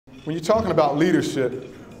When you're talking about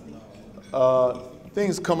leadership,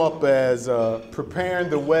 things come up as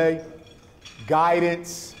preparing the way,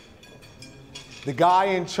 guidance, the guy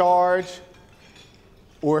in charge,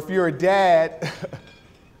 or if you're a dad,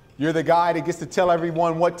 you're the guy that gets to tell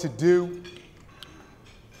everyone what to do.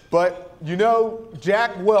 But you know,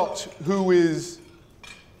 Jack Welch, who is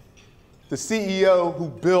the CEO who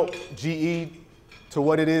built GE to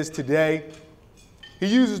what it is today, he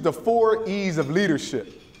uses the 4 E's of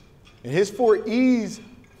leadership. And his 4 E's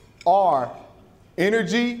are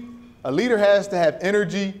energy. A leader has to have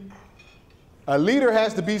energy. A leader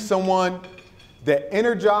has to be someone that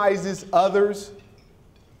energizes others.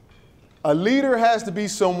 A leader has to be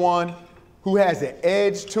someone who has an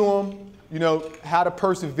edge to him, you know, how to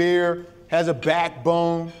persevere, has a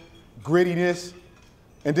backbone, grittiness.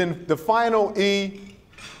 And then the final E,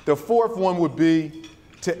 the 4th one would be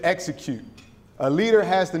to execute. A leader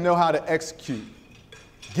has to know how to execute,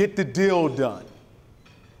 get the deal done,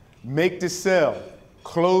 make the sale,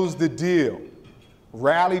 close the deal,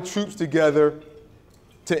 rally troops together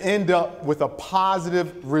to end up with a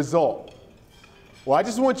positive result. Well, I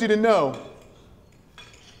just want you to know,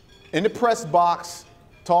 in the press box,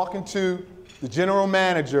 talking to the general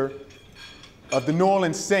manager of the New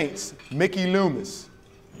Orleans Saints, Mickey Loomis.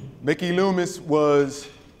 Mickey Loomis was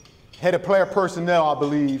head of player personnel, I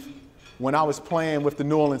believe, when I was playing with the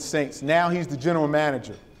New Orleans Saints. Now he's the general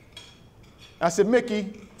manager. I said,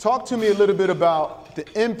 Mickey, talk to me a little bit about the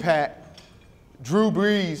impact Drew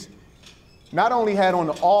Brees not only had on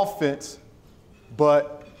the offense,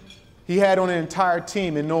 but he had on the entire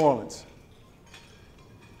team in New Orleans.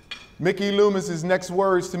 Mickey Loomis's next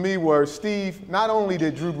words to me were, Steve, not only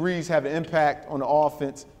did Drew Brees have an impact on the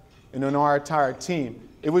offense and on our entire team,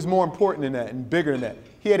 it was more important than that and bigger than that.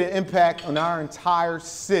 He had an impact on our entire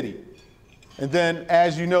city. And then,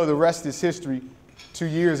 as you know, the rest is history. 2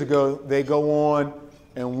 years ago, they go on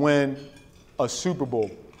and win a Super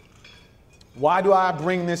Bowl. Why do I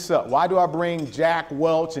bring this up? Why do I bring Jack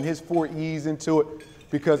Welch and his 4 E's into it?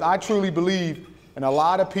 Because I truly believe in a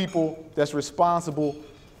lot of people that's responsible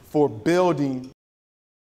for building